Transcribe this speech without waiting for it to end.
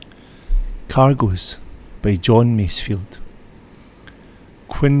Cargoes by John Masefield.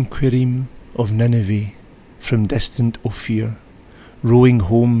 Quinquirim of Nineveh from distant Ophir, rowing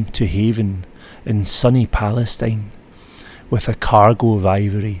home to haven in sunny Palestine, with a cargo of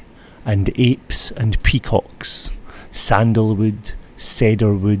ivory and apes and peacocks, sandalwood,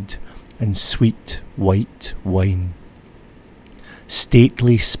 cedarwood, and sweet white wine.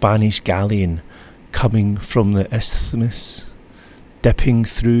 Stately Spanish galleon coming from the isthmus, dipping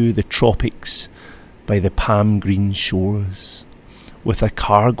through the tropics by the palm green shores, with a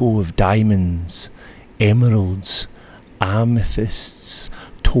cargo of diamonds, emeralds, amethysts,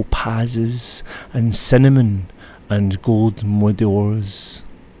 topazes, and cinnamon and gold moidores.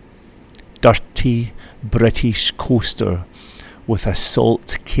 Dirty British coaster with a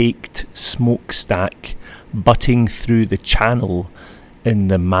salt-caked smokestack butting through the channel in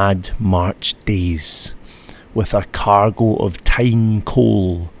the mad March days, with a cargo of Tyne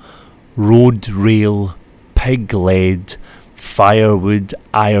coal, road rail, pig lead, firewood,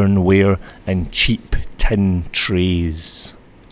 ironware, and cheap tin trays.